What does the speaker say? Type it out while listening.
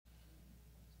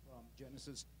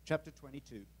Genesis chapter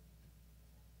 22.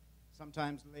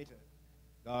 Sometimes later,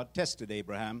 God tested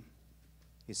Abraham.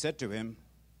 He said to him,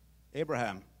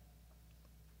 "Abraham."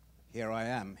 "Here I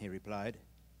am," he replied.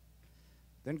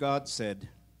 Then God said,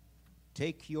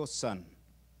 "Take your son,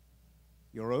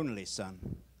 your only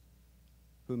son,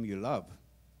 whom you love,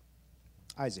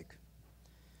 Isaac,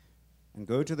 and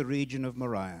go to the region of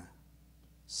Moriah.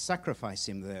 Sacrifice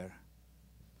him there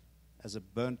as a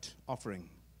burnt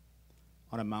offering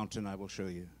on a mountain I will show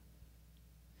you."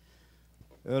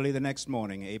 Early the next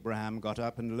morning, Abraham got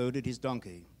up and loaded his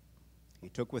donkey. He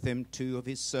took with him 2 of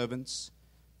his servants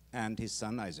and his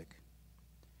son Isaac.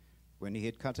 When he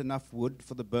had cut enough wood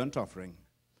for the burnt offering,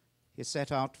 he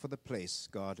set out for the place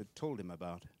God had told him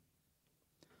about.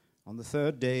 On the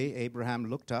 3rd day, Abraham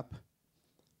looked up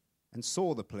and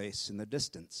saw the place in the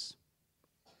distance.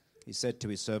 He said to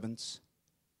his servants,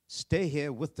 "Stay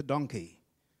here with the donkey,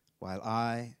 while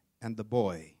I and the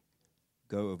boy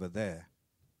go over there.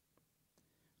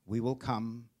 We will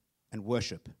come and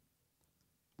worship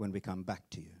when we come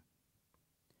back to you."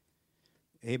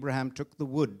 Abraham took the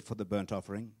wood for the burnt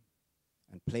offering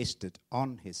and placed it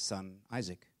on his son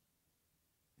Isaac,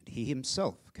 and he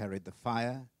himself carried the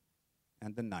fire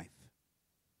and the knife,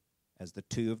 as the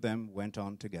 2 of them went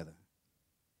on together.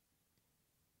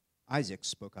 Isaac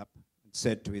spoke up and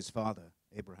said to his father,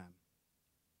 Abraham,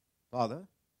 "Father?"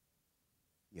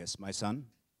 "Yes, my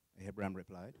son," Abraham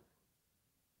replied.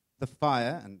 "The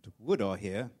fire and wood are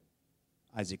here,"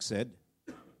 Isaac said,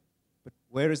 "but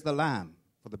where is the lamb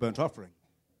for the burnt offering?"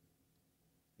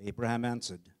 Abraham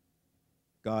answered,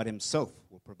 "God himself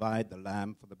will provide the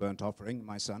lamb for the burnt offering,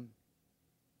 my son."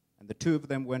 And the 2 of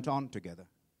them went on together.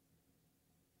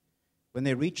 When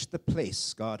they reached the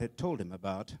place God had told him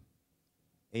about,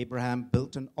 Abraham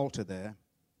built an altar there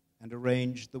and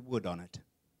arranged the wood on it.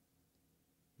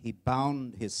 He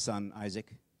bound his son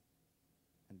Isaac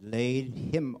and laid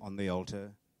him on the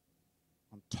altar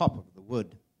on top of the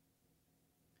wood.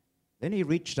 Then he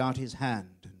reached out his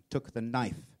hand and took the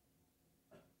knife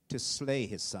to slay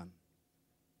his son.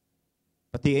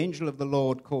 But the angel of the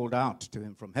Lord called out to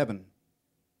him from heaven,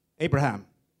 "Abraham,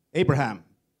 Abraham."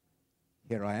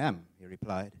 "Here I am," he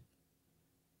replied.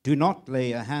 "Do not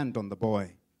lay a hand on the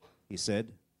boy," he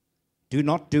said. "Do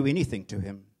not do anything to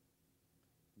him.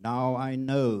 Now I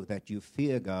know that you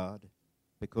fear God,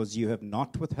 because you have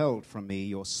not withheld from me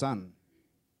your son,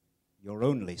 your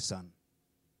only son."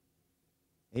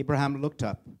 Abraham looked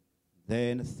up.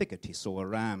 There in a thicket he saw a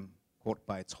ram caught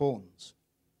by its horns.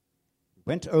 He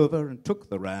went over and took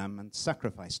the ram and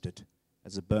sacrificed it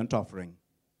as a burnt offering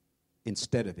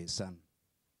instead of his son.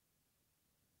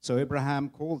 So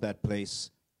Abraham called that place,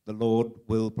 "The Lord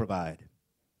will provide."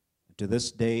 And to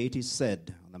this day it is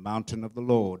said, "On the mountain of the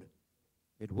Lord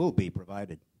it will be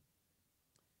provided."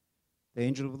 The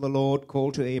angel of the Lord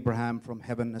called to Abraham from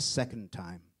heaven a second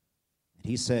time, and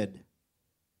he said,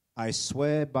 "I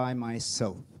swear by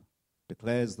myself,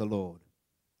 declares the Lord,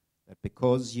 that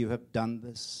because you have done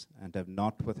this and have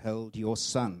not withheld your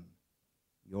son,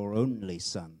 your only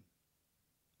son,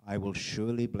 I will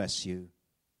surely bless you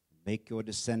and make your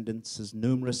descendants as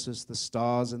numerous as the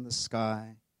stars in the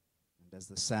sky and as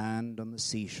the sand on the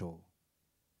seashore.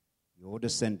 Your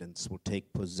descendants will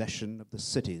take possession of the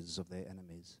cities of their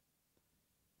enemies,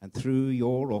 and through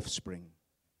your offspring,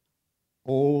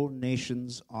 all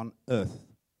nations on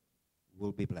earth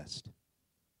will be blessed,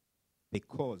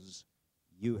 because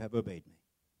you have obeyed me."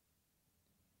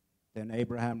 Then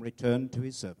Abraham returned to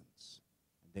his servants,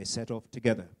 and they set off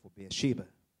together for Beersheba,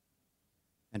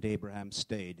 and Abraham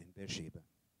stayed in Beersheba.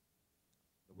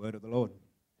 The word of the Lord.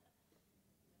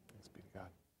 Thanks be to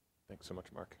God. Thanks so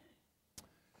much, Mark.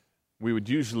 We would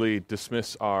usually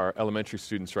dismiss our elementary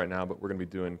students right now, but we're going to be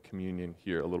doing communion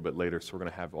here a little bit later, so we're going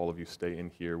to have all of you stay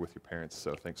in here with your parents,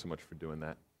 so thanks so much for doing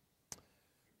that.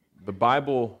 The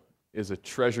Bible is a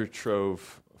treasure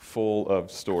trove full of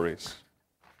stories.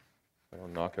 I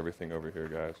don't knock everything over here,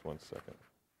 guys. 1 second.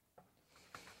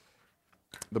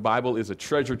 The Bible is a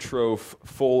treasure trove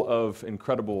full of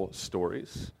incredible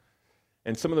stories.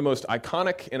 And some of the most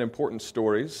iconic and important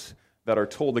stories that are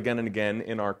told again and again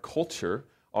in our culture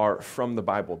are from the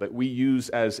Bible, that we use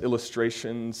as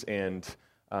illustrations and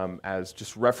as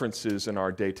just references in our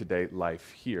day-to-day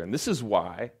life here. And this is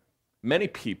why many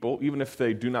people, even if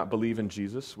they do not believe in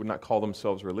Jesus, would not call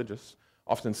themselves religious,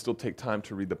 often still take time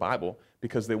to read the Bible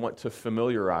because they want to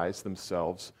familiarize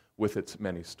themselves with its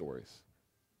many stories.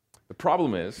 The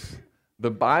problem is,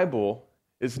 the Bible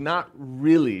is not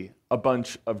really a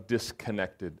bunch of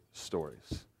disconnected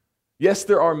stories. Yes,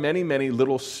 there are many, many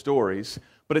little stories,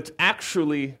 but it's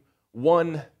actually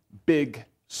one big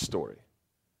story.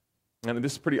 And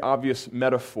this is a pretty obvious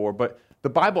metaphor, but the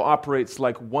Bible operates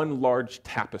like one large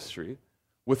tapestry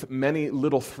with many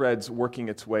little threads working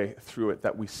its way through it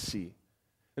that we see.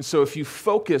 And so if you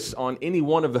focus on any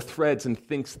one of the threads and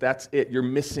thinks that's it, you're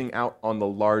missing out on the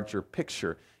larger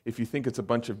picture. If you think it's a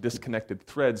bunch of disconnected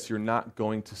threads, you're not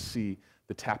going to see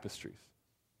the tapestries.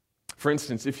 For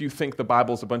instance, if you think the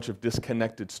Bible's a bunch of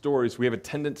disconnected stories, we have a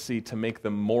tendency to make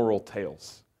them moral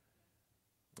tales.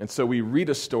 And so we read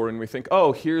a story and we think,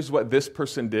 oh, here's what this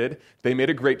person did. They made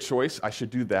a great choice, I should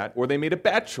do that. Or they made a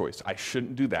bad choice, I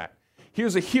shouldn't do that.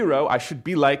 Here's a hero I should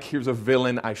be like, here's a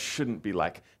villain I shouldn't be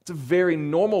like. It's a very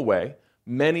normal way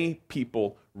many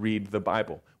people read the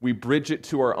Bible. We bridge it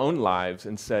to our own lives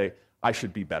and say, I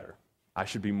should be better. I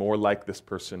should be more like this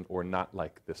person or not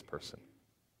like this person.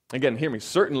 Again, hear me,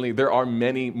 certainly there are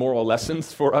many moral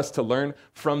lessons for us to learn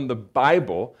from the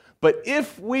Bible, but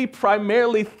if we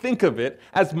primarily think of it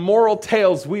as moral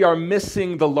tales, we are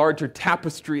missing the larger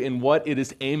tapestry in what it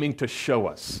is aiming to show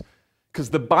us. Because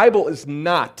the Bible is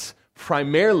not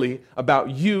primarily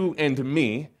about you and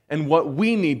me and what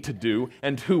we need to do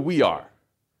and who we are.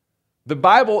 The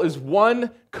Bible is one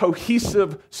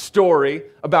cohesive story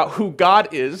about who God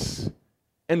is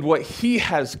and what He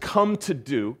has come to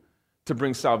do to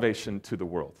bring salvation to the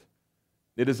world.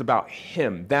 It is about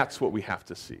Him. That's what we have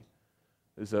to see.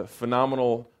 There's a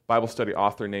phenomenal Bible study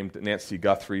author named Nancy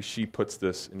Guthrie. She puts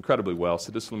this incredibly well,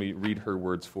 so just let me read her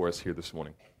words for us here this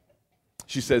morning.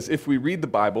 She says, if we read the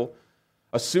Bible,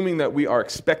 assuming that we are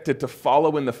expected to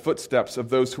follow in the footsteps of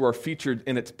those who are featured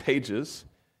in its pages,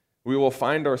 we will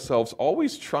find ourselves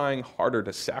always trying harder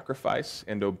to sacrifice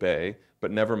and obey,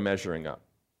 but never measuring up.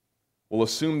 We'll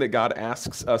assume that God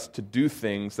asks us to do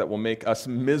things that will make us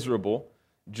miserable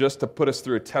just to put us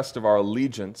through a test of our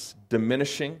allegiance,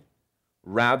 diminishing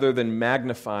rather than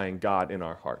magnifying God in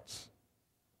our hearts.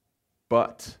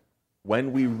 But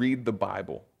when we read the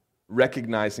Bible,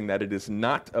 recognizing that it is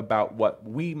not about what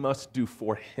we must do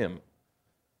for Him,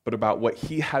 but about what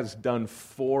He has done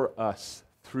for us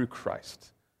through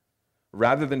Christ,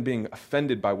 rather than being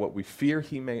offended by what we fear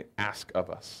He may ask of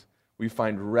us, we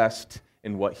find rest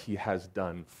in what He has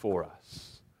done for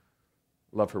us.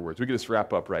 Love her words. We could just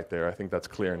wrap up right there. I think that's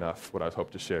clear enough what I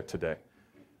hope to share today.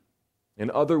 In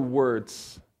other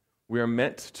words, we are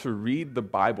meant to read the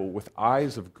Bible with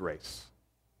eyes of grace,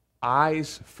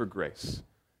 eyes for grace,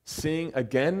 seeing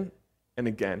again and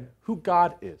again who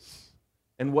God is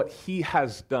and what He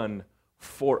has done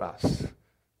for us,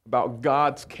 about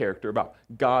God's character, about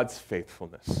God's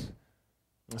faithfulness.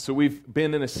 So we've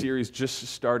been in a series just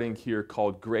starting here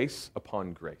called Grace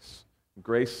Upon Grace.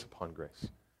 Grace upon grace.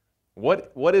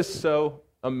 What is so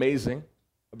amazing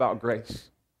about grace?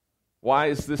 Why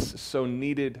is this so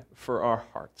needed for our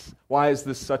hearts? Why is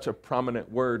this such a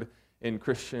prominent word in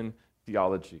Christian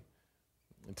theology?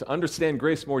 And to understand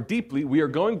grace more deeply, we are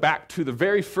going back to the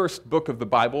very first book of the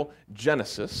Bible,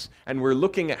 Genesis, and we're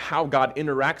looking at how God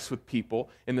interacts with people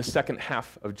in the second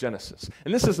half of Genesis.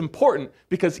 And this is important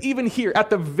because even here, at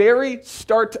the very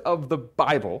start of the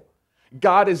Bible,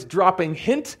 God is dropping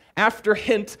hint after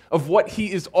hint of what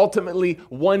He is ultimately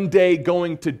one day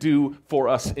going to do for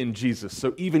us in Jesus.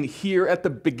 So even here at the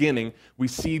beginning, we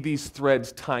see these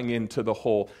threads tying into the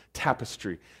whole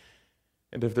tapestry.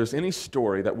 And if there's any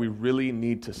story that we really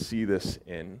need to see this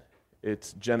in,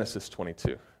 it's Genesis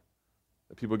 22.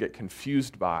 That people get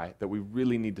confused by, that we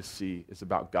really need to see is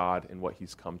about God and what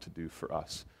He's come to do for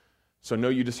us. So I know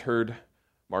you just heard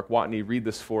Mark Watney read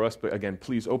this for us, but again,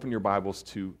 please open your Bibles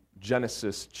to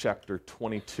Genesis chapter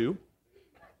 22.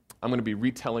 I'm going to be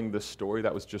retelling this story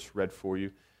that was just read for you.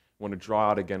 I want to draw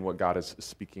out again what God is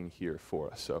speaking here for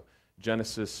us. So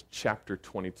Genesis chapter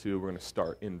 22, we're going to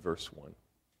start in verse 1.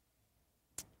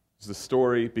 As the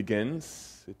story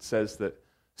begins, it says that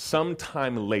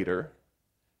sometime later,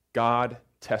 God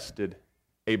tested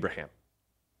Abraham.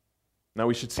 Now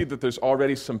we should see that there's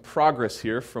already some progress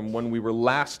here from when we were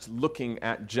last looking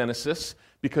at Genesis,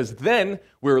 because then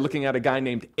we were looking at a guy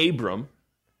named Abram,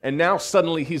 and now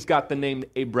suddenly he's got the name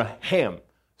Abraham.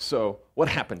 So what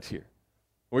happened here?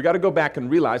 We got to go back and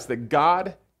realize that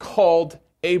God called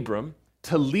Abram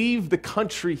to leave the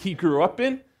country he grew up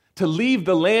in, to leave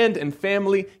the land and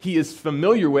family he is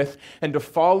familiar with, and to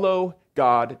follow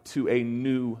God to a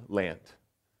new land.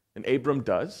 And Abram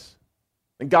does.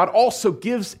 And God also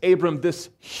gives Abram this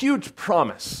huge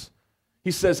promise.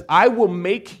 He says, I will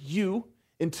make you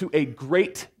into a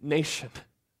great nation.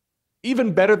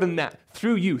 Even better than that,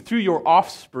 through you, through your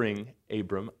offspring,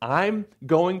 Abram, I'm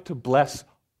going to bless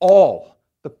all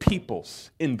the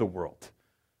peoples in the world.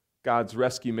 God's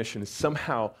rescue mission is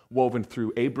somehow woven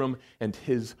through Abram and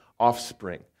his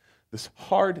offspring. This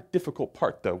hard, difficult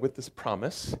part, though, with this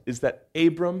promise is that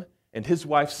Abram and his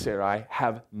wife Sarai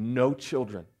have no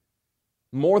children.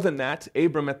 More than that,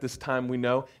 Abram at this time, we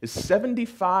know, is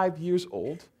 75 years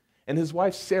old, and his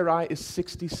wife Sarai is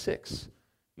 66.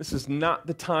 This is not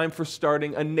the time for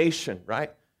starting a nation,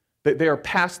 right? They are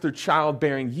past their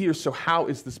childbearing years, so how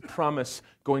is this promise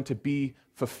going to be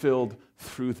fulfilled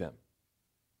through them?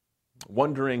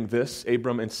 Wondering this,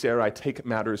 Abram and Sarai take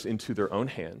matters into their own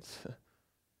hands.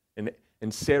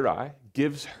 And Sarai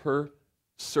gives her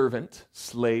servant,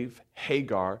 slave,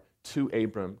 Hagar, to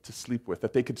Abram to sleep with,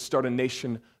 that they could start a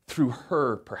nation through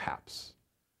her, perhaps.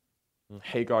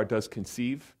 Hagar does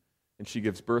conceive, and she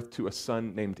gives birth to a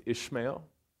son named Ishmael.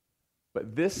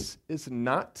 But this is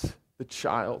not the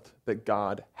child that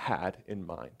God had in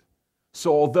mind.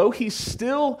 So although he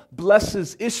still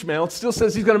blesses Ishmael, it still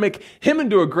says he's going to make him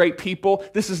into a great people,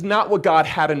 this is not what God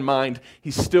had in mind.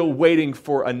 He's still waiting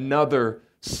for another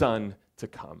son to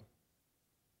come.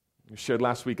 We shared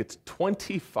last week, it's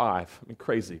 25,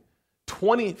 crazy,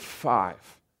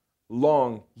 25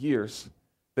 long years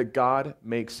that God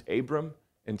makes Abram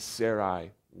and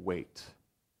Sarai wait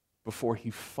before he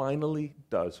finally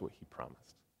does what he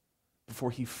promised,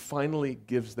 before he finally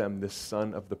gives them this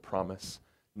son of the promise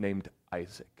named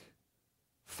Isaac.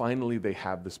 Finally, they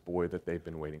have this boy that they've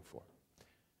been waiting for.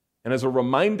 And as a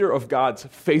reminder of God's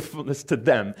faithfulness to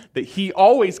them, that he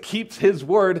always keeps his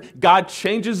word, God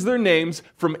changes their names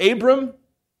from Abram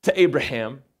to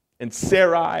Abraham and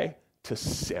Sarai to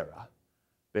Sarah.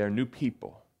 They are new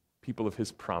people, people of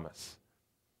his promise.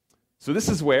 So this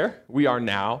is where we are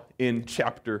now in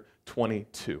chapter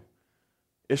 22.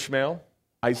 Ishmael,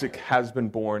 Isaac has been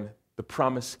born. The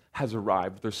promise has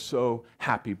arrived. They're so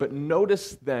happy. But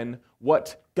notice then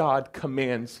what God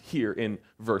commands here in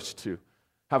verse 2.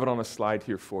 Have it on a slide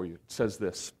here for you. It says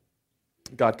this.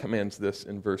 God commands this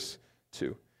in verse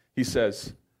 2. He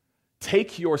says,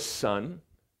 "Take your son,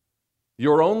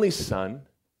 your only son,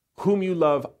 whom you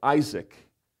love, Isaac,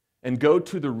 and go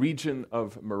to the region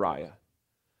of Moriah.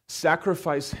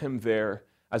 Sacrifice him there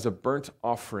as a burnt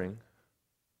offering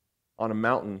on a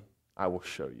mountain I will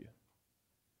show you."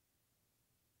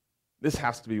 This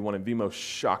has to be one of the most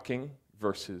shocking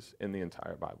verses in the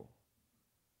entire Bible.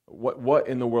 What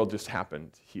in the world just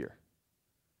happened here?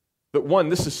 But one,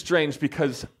 this is strange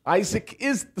because Isaac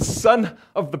is the son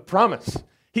of the promise.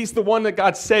 He's the one that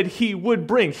God said he would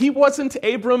bring. He wasn't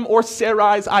Abram or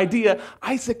Sarai's idea.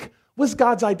 Isaac was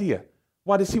God's idea.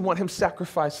 Why does he want him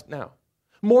sacrificed now?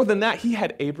 More than that, he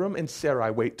had Abram and Sarai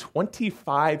wait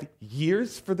 25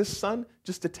 years for this son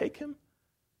just to take him.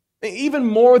 Even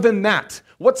more than that,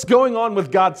 what's going on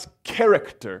with God's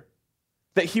character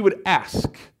that he would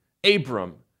ask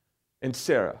Abram and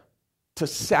Sarah to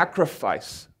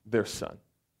sacrifice their son?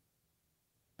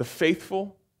 The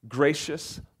faithful,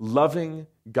 gracious, loving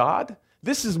God?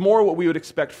 This is more what we would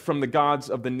expect from the gods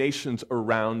of the nations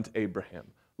around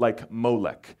Abraham, like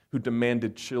Molech, who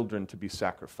demanded children to be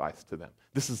sacrificed to them.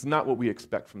 This is not what we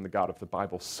expect from the God of the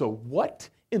Bible. So what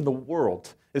in the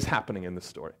world is happening in this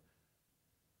story?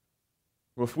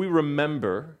 Well, if we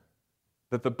remember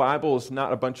that the Bible is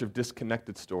not a bunch of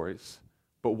disconnected stories,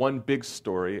 but one big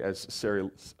story, as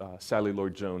Sally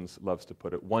Lloyd-Jones loves to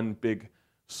put it, one big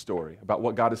story about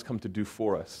what God has come to do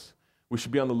for us, we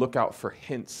should be on the lookout for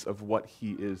hints of what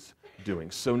he is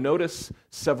doing. So notice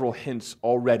several hints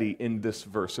already in this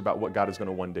verse about what God is going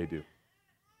to one day do.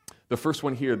 The first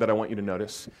one here that I want you to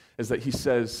notice is that he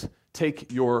says,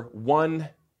 "Take your one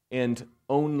and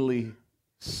only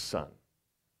son."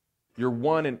 Your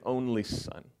one and only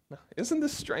son. Now, isn't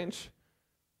this strange?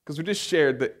 Because we just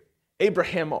shared that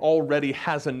Abraham already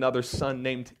has another son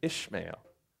named Ishmael.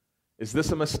 Is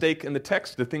this a mistake in the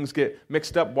text? Do things get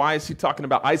mixed up? Why is he talking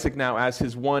about Isaac now as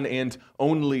his one and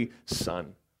only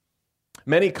son?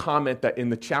 Many comment that in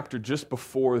the chapter just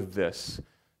before this,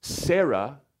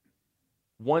 Sarah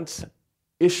wants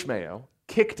Ishmael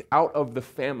kicked out of the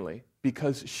family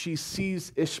because she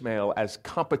sees Ishmael as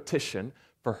competition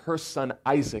for her son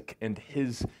Isaac and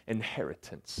his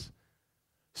inheritance.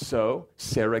 So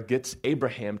Sarah gets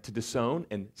Abraham to disown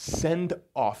and send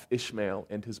off Ishmael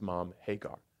and his mom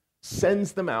Hagar.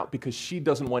 Sends them out because she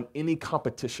doesn't want any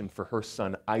competition for her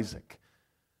son Isaac.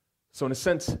 So in a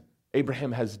sense,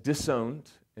 Abraham has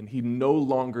disowned and he no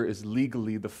longer is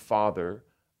legally the father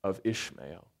of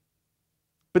Ishmael.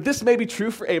 But this may be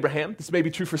true for Abraham, this may be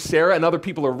true for Sarah and other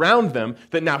people around them,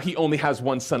 that now he only has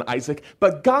one son, Isaac,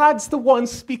 but God's the one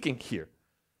speaking here.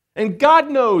 And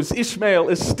God knows Ishmael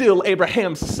is still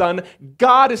Abraham's son.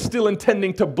 God is still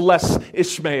intending to bless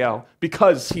Ishmael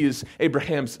because he is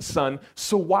Abraham's son.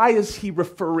 So why is he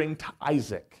referring to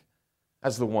Isaac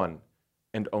as the one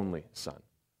and only son?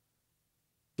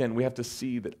 again, we have to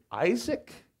see that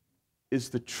Isaac is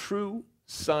the true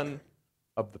son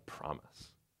of the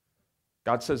promise.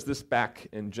 God says this back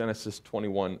in Genesis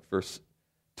 21, verse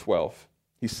 12.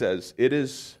 He says, "It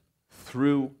is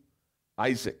through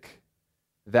Isaac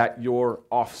that your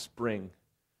offspring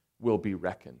will be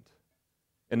reckoned."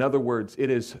 In other words, it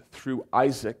is through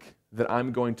Isaac that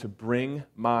I'm going to bring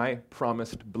my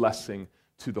promised blessing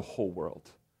to the whole world.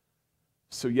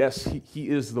 So yes, he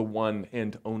is the one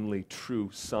and only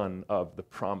true son of the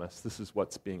promise. This is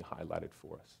what's being highlighted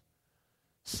for us.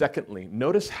 Secondly,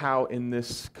 notice how in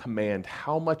this command,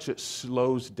 how much it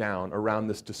slows down around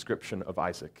this description of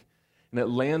Isaac. And it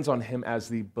lands on him as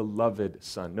the beloved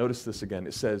son. Notice this again.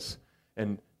 It says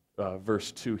in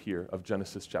verse 2 here of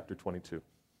Genesis chapter 22,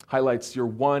 highlights your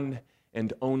one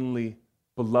and only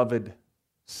beloved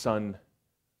son,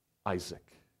 Isaac.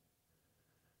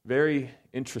 Very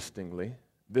interestingly,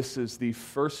 this is the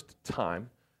first time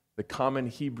the common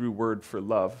Hebrew word for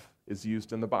love is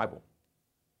used in the Bible.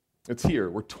 It's here.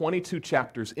 We're 22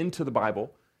 chapters into the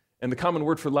Bible, and the common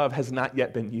word for love has not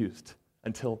yet been used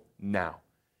until now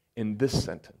in this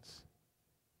sentence.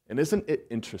 And isn't it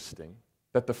interesting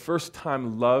that the first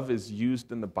time love is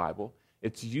used in the Bible,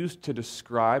 it's used to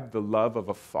describe the love of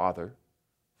a father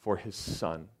for his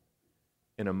son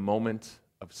in a moment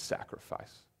of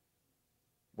sacrifice?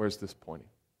 Where's this pointing?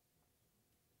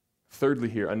 Thirdly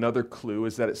here, another clue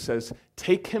is that it says,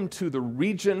 take him to the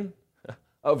region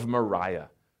of Moriah.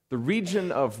 The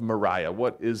region of Moriah.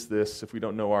 What is this? If we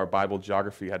don't know our Bible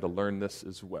geography, we had to learn this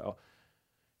as well.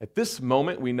 At this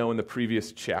moment, we know in the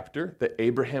previous chapter that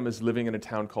Abraham is living in a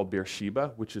town called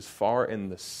Beersheba, which is far in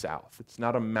the south. It's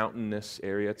not a mountainous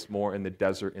area, it's more in the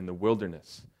desert, in the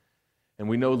wilderness. And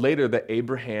we know later that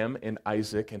Abraham and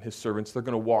Isaac and his servants, they're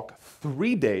going to walk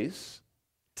 3 days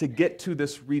to get to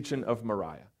this region of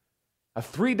Moriah. A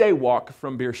 3-day walk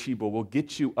from Beersheba will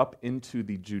get you up into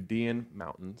the Judean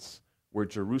mountains where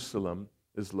Jerusalem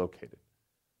is located.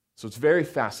 So it's very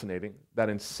fascinating that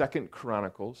in 2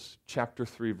 Chronicles chapter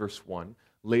 3, verse 1,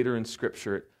 later in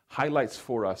Scripture, it highlights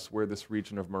for us where this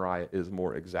region of Moriah is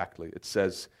more exactly. It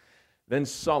says, "Then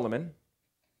Solomon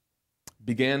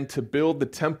began to build the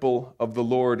temple of the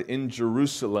Lord in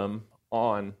Jerusalem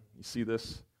on," you see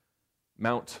this,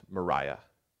 "Mount Moriah."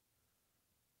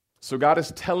 So God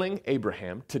is telling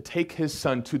Abraham to take his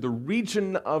son to the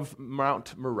region of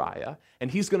Mount Moriah,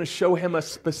 and he's going to show him a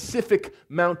specific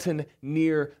mountain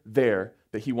near there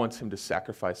that he wants him to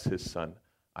sacrifice his son,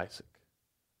 Isaac.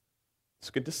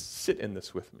 It's good to sit in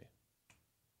this with me.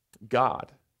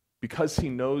 God, because he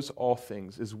knows all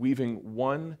things, is weaving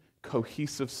one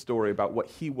cohesive story about what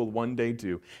he will one day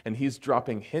do, and he's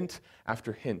dropping hint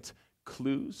after hint,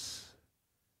 clues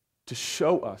to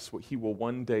show us what he will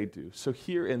one day do. So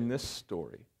here in this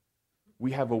story,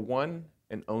 we have a one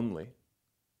and only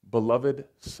beloved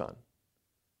son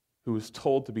who is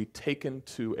told to be taken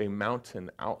to a mountain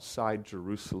outside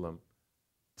Jerusalem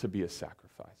to be a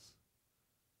sacrifice.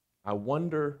 I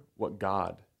wonder what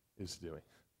God is doing.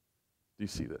 Do you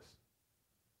see this?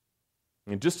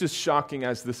 And just as shocking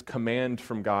as this command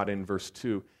from God in verse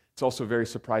 2, it's also very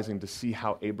surprising to see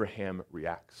how Abraham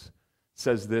reacts.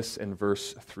 Says this in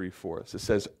verse 3 for us. It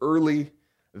says, "Early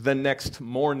the next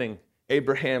morning,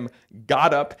 Abraham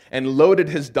got up and loaded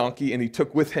his donkey, and he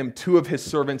took with him 2 of his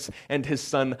servants and his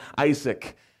son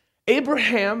Isaac."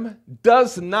 Abraham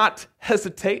does not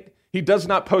hesitate. He does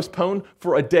not postpone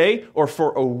for a day or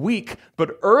for a week,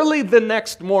 but early the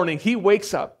next morning, he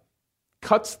wakes up,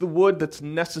 cuts the wood that's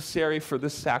necessary for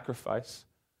this sacrifice,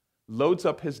 loads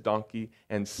up his donkey,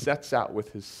 and sets out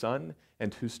with his son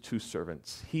and his 2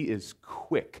 servants. He is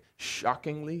quick,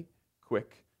 shockingly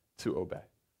quick to obey.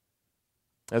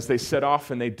 As they set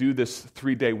off and they do this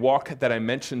 3-day walk that I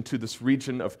mentioned to this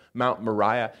region of Mount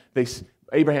Moriah,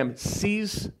 Abraham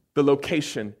sees the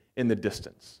location in the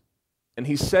distance. And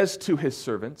he says to his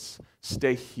servants,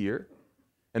 "Stay here,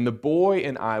 and the boy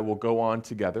and I will go on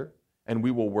together, and we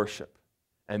will worship,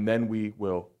 and then we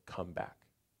will come back."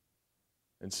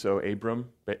 And so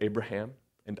Abraham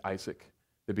and Isaac,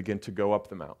 they begin to go up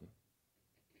the mountain.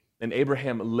 And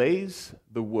Abraham lays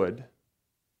the wood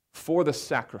for the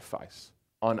sacrifice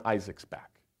on Isaac's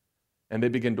back. And they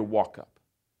begin to walk up.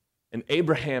 And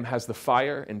Abraham has the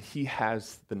fire and he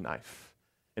has the knife.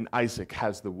 And Isaac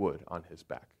has the wood on his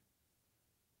back.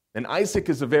 And Isaac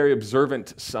is a very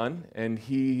observant son, and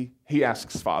he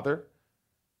asks, "Father?"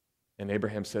 And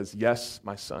Abraham says, "Yes,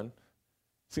 my son."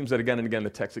 Seems that again and again the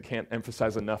text, it can't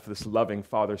emphasize enough this loving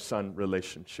father-son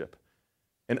relationship.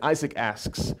 And Isaac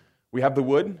asks, "We have the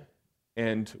wood,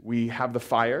 and we have the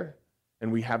fire,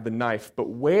 and we have the knife, but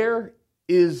where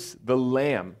is the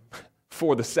lamb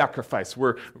for the sacrifice.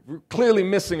 We're clearly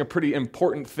missing a pretty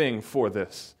important thing for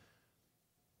this.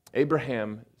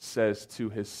 Abraham says to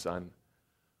his son,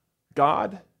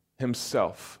 God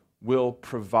himself will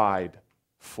provide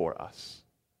for us.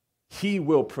 He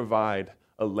will provide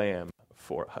a lamb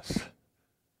for us.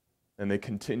 And they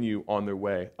continue on their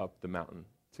way up the mountain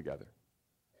together.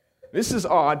 This is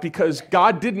odd because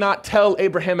God did not tell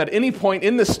Abraham at any point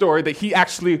in this story that he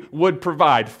actually would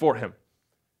provide for him.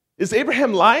 Is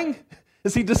Abraham lying?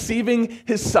 Is he deceiving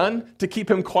his son to keep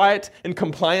him quiet and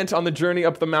compliant on the journey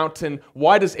up the mountain?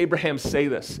 Why does Abraham say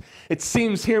this? It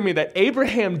seems, hear me, that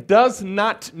Abraham does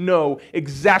not know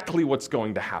exactly what's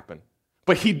going to happen,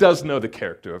 but he does know the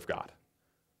character of God.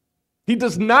 He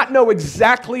does not know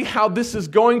exactly how this is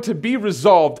going to be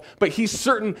resolved, but he's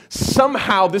certain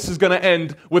somehow this is going to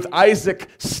end with Isaac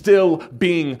still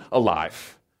being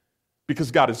alive,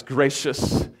 because God is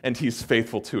gracious and he's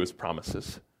faithful to his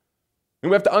promises. And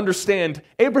we have to understand,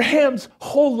 Abraham's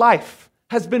whole life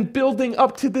has been building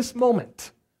up to this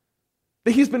moment.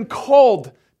 That he's been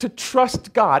called to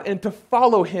trust God and to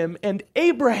follow him, and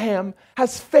Abraham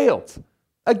has failed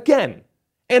again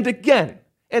and again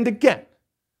and again.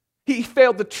 He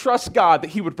failed to trust God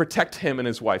that he would protect him and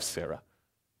his wife Sarah.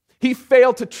 He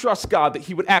failed to trust God that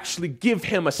he would actually give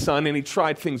him a son, and he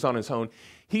tried things on his own.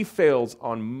 He fails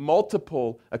on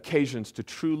multiple occasions to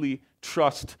truly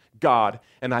trust God,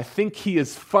 and I think he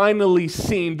has finally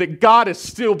seen that God is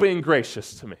still being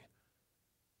gracious to me.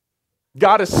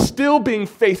 God is still being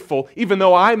faithful, even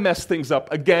though I mess things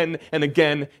up again and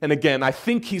again and again. I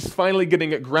think he's finally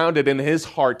getting it grounded in his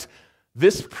heart.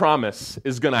 This promise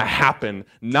is going to happen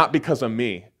not because of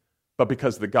me, but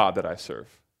because of the God that I serve.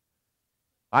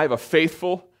 I have a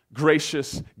faithful,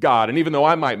 gracious God, and even though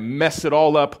I might mess it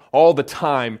all up all the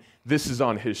time, this is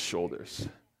on his shoulders.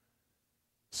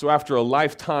 So after a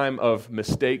lifetime of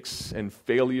mistakes and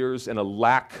failures and a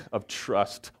lack of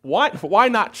trust, why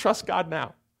not trust God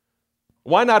now?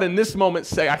 Why not in this moment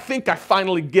say, I think I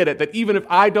finally get it, that even if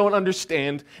I don't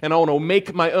understand and I want to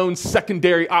make my own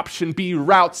secondary option B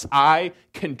routes, I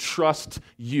can trust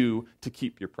you to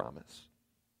keep your promise.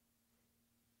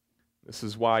 This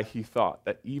is why he thought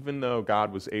that even though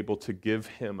God was able to give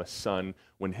him a son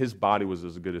when his body was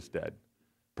as good as dead,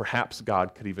 perhaps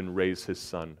God could even raise his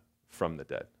son from the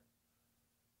dead.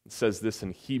 It says this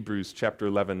in Hebrews chapter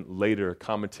 11, later,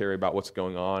 commentary about what's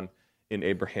going on in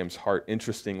Abraham's heart.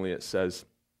 Interestingly, it says,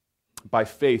 by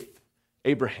faith,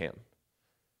 Abraham,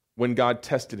 when God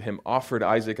tested him, offered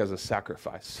Isaac as a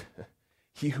sacrifice.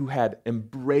 He who had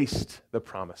embraced the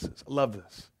promises, I love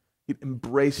this, he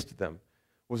embraced them,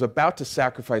 was about to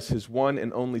sacrifice his one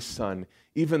and only son,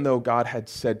 even though God had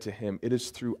said to him, it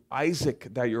is through Isaac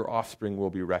that your offspring will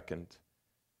be reckoned.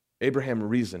 Abraham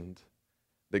reasoned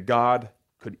that God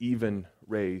could even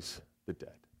raise the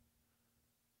dead.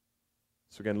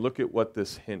 So again, look at what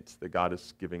this hint that God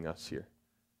is giving us here.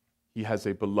 He has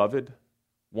a beloved,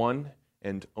 one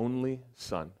and only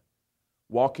son,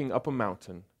 walking up a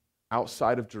mountain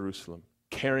outside of Jerusalem,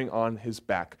 carrying on his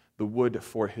back the wood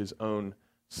for his own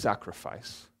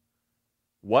sacrifice.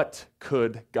 What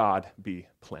could God be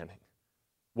planning?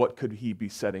 What could he be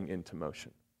setting into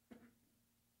motion?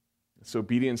 So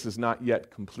obedience is not yet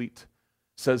complete.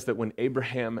 It says that when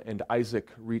Abraham and Isaac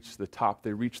reach the top,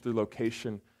 they reach the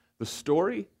location, the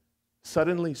story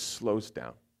suddenly slows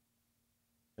down.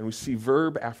 And we see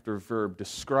verb after verb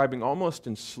describing almost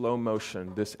in slow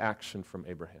motion this action from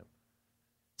Abraham.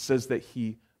 It says that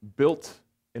he built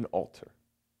an altar.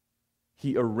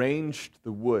 He arranged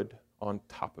the wood on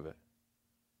top of it.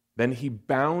 Then he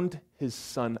bound his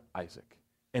son Isaac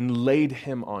and laid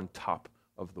him on top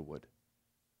of the wood.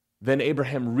 Then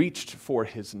Abraham reached for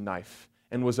his knife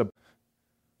and was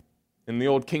in the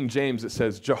old King James it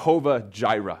says, Jehovah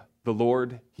Jireh, the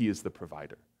Lord, he is the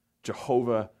provider.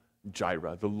 Jehovah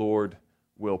Jireh, the Lord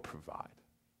will provide.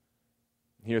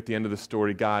 Here at the end of the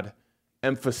story, God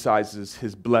emphasizes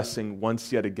his blessing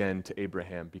once yet again to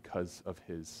Abraham because of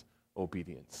his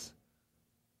obedience.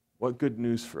 What good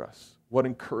news for us. What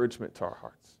encouragement to our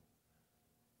hearts.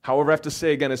 However, I have to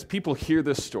say again, as people hear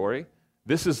this story,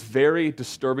 this is very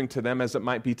disturbing to them as it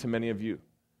might be to many of you.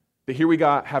 That here we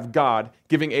have God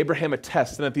giving Abraham a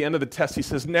test, and at the end of the test he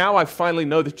says, now I finally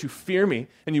know that you fear me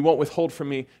and you won't withhold from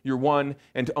me your one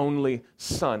and only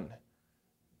son.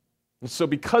 And so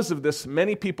because of this,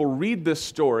 many people read this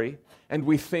story and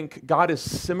we think God is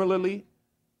similarly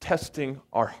testing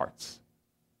our hearts.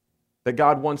 That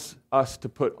God wants us to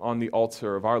put on the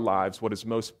altar of our lives what is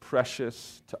most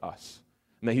precious to us,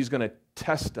 and that he's going to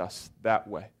test us that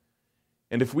way.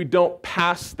 And if we don't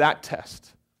pass that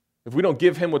test, if we don't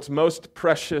give him what's most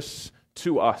precious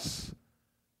to us,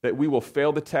 that we will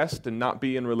fail the test and not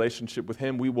be in relationship with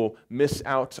him. We will miss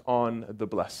out on the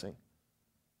blessing.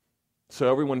 So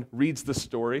everyone reads the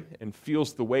story and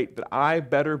feels the weight that I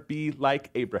better be like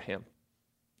Abraham.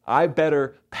 I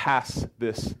better pass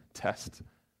this test.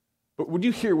 But would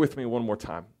you hear with me one more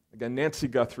time? Again, Nancy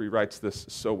Guthrie writes this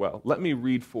so well. Let me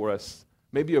read for us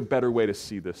maybe a better way to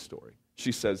see this story.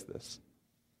 She says this: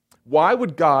 why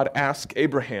would God ask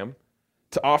Abraham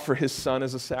to offer his son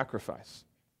as a sacrifice?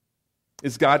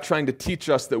 Is God trying to teach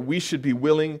us that we should be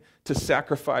willing to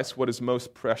sacrifice what is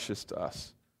most precious to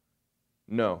us?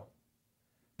 No.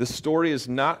 The story is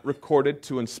not recorded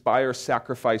to inspire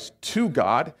sacrifice to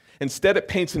God. Instead, it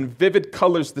paints in vivid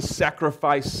colors the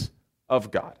sacrifice of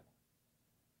God.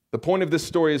 The point of this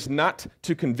story is not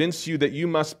to convince you that you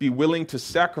must be willing to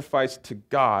sacrifice to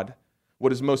God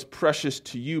what is most precious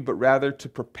to you, but rather to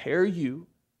prepare you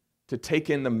to take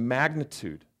in the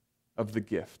magnitude of the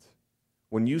gift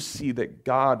when you see that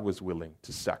God was willing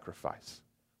to sacrifice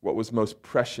what was most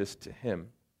precious to him,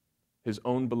 his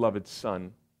own beloved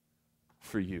son,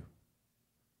 for you.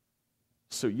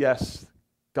 So yes,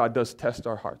 God does test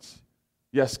our hearts.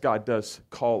 Yes, God does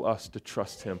call us to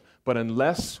trust him. But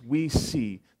unless we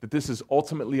see that this is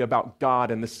ultimately about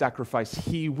God and the sacrifice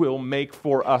he will make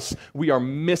for us, we are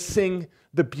missing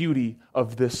the beauty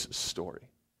of this story.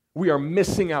 We are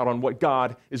missing out on what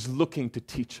God is looking to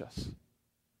teach us.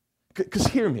 Because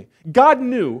hear me, God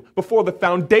knew before the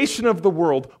foundation of the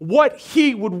world what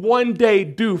he would one day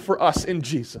do for us in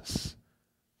Jesus.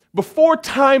 Before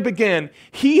time began,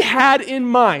 he had in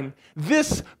mind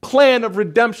this plan of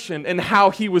redemption and how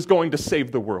he was going to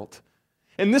save the world.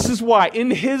 And this is why,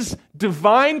 in his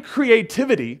divine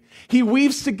creativity, he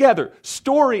weaves together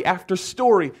story after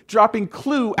story, dropping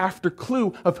clue after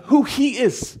clue of who he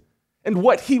is and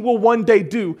what he will one day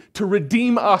do to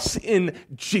redeem us in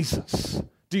Jesus.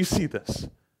 Do you see this?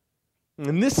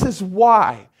 And this is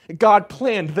why God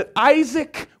planned that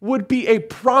Isaac would be a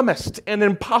promised and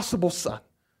impossible son.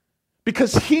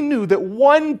 Because he knew that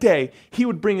one day he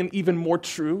would bring an even more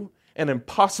true and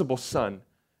impossible son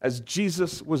as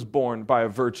Jesus was born by a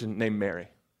virgin named Mary.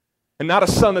 And not a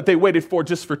son that they waited for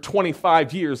just for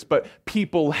 25 years, but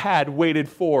people had waited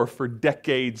for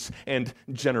decades and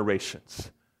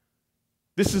generations.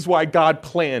 This is why God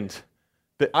planned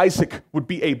that Isaac would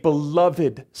be a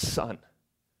beloved son.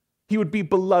 He would be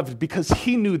beloved because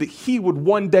he knew that he would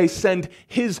one day send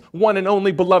his one and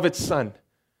only beloved son.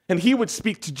 And he would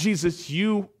speak to Jesus,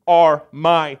 "You are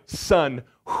my son,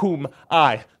 whom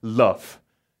I love.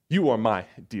 You are my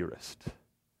dearest."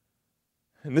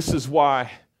 And this is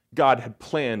why God had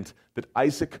planned that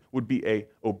Isaac would be an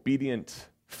obedient,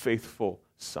 faithful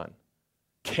son,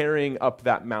 carrying up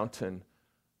that mountain,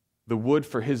 the wood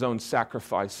for his own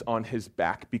sacrifice on his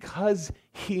back, because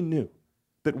he knew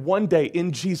that one day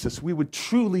in Jesus we would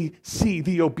truly see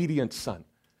the obedient son.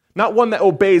 Not one that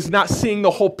obeys, not seeing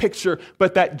the whole picture,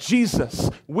 but that Jesus,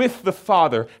 with the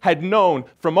Father, had known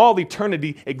from all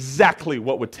eternity exactly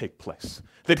what would take place.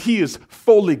 That he is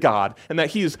fully God, and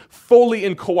that he is fully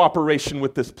in cooperation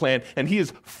with this plan, and he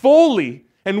is fully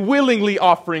and willingly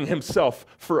offering himself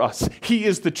for us. He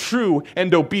is the true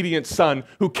and obedient Son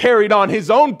who carried on his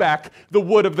own back the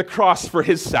wood of the cross for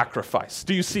his sacrifice.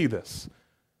 Do you see this?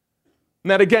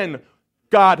 And that again,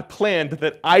 God planned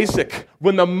that Isaac,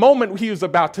 when the moment he was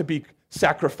about to be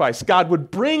sacrificed, God would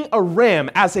bring a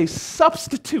ram as a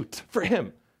substitute for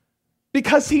him.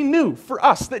 Because he knew for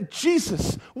us that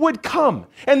Jesus would come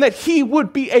and that he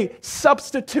would be a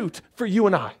substitute for you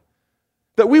and I.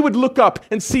 That we would look up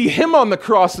and see him on the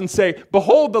cross and say,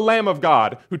 "Behold the Lamb of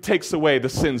God who takes away the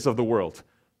sins of the world."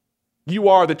 You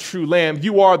are the true Lamb,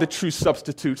 you are the true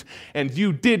substitute, and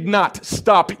you did not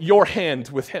stop your hand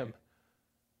with him.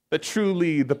 That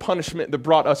truly the punishment that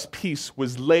brought us peace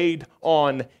was laid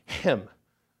on him.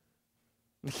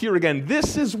 And here again,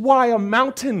 this is why a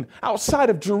mountain outside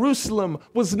of Jerusalem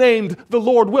was named "The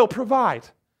Lord Will Provide."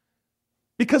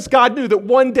 Because God knew that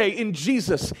one day in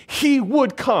Jesus, he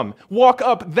would come, walk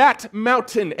up that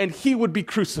mountain, and he would be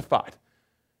crucified.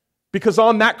 Because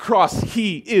on that cross,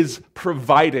 he is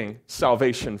providing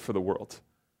salvation for the world.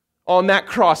 On that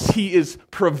cross, he is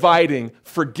providing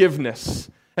forgiveness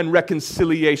and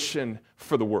reconciliation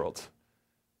for the world.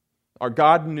 Our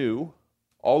God knew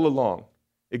all along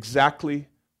exactly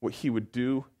what he would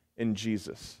do in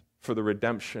Jesus for the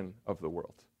redemption of the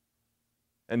world.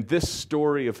 And this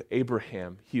story of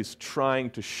Abraham, he is trying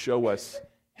to show us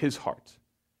his heart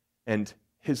and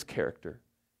his character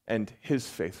and his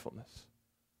faithfulness.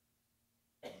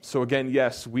 So again,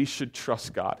 yes, we should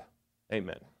trust God.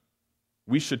 Amen.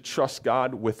 We should trust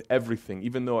God with everything,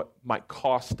 even though it might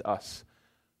cost us.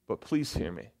 But please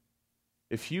hear me.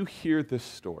 if you hear this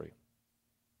story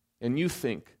and you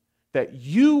think that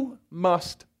you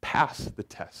must pass the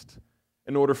test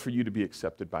in order for you to be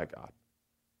accepted by God,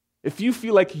 if you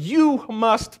feel like you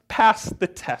must pass the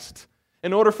test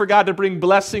in order for God to bring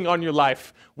blessing on your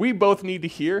life, we both need to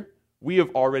hear we have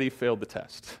already failed the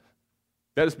test.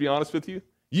 Let us be honest with you.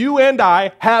 You and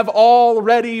I have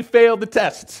already failed the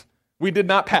test. We did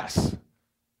not pass.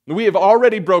 We have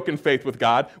already broken faith with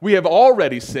God. We have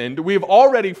already sinned. We have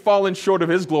already fallen short of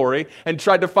His glory and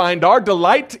tried to find our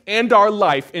delight and our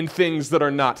life in things that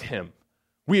are not Him.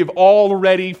 We have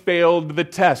already failed the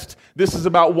test. This is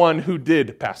about one who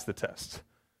did pass the test.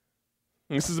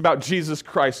 And this is about Jesus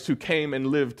Christ, who came and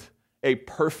lived a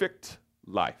perfect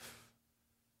life,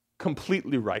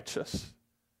 completely righteous.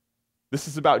 This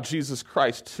is about Jesus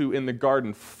Christ, who in the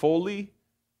garden, fully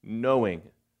knowing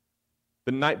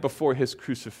the night before His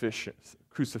crucifixion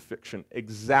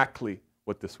exactly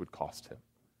what this would cost Him.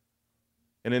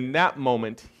 And in that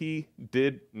moment, He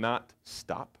did not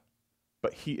stop,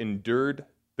 but He endured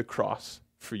the cross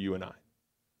for you and I.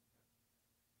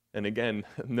 And again,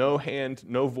 no hand,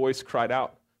 no voice cried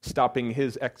out, stopping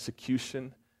His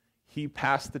execution. He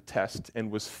passed the test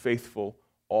and was faithful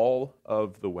all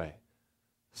of the way.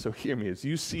 So hear me, as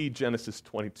you see Genesis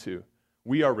 22,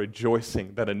 we are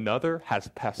rejoicing that another has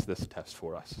passed this test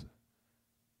for us.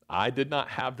 I did not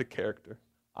have the character.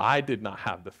 I did not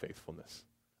have the faithfulness.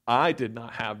 I did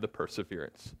not have the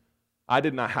perseverance. I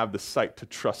did not have the sight to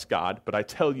trust God, but I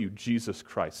tell you, Jesus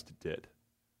Christ did.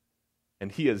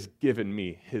 And He has given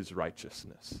me His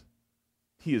righteousness.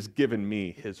 He has given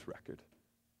me His record.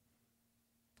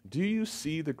 Do you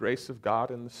see the grace of God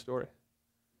in this story?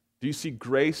 Do you see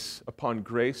grace upon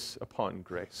grace upon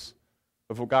grace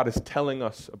of what God is telling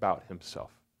us about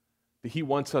Himself? That He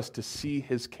wants us to see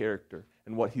His character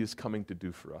and what He is coming to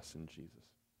do for us in Jesus.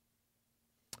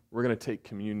 We're going to take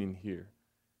communion here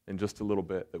in just a little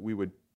bit, that we would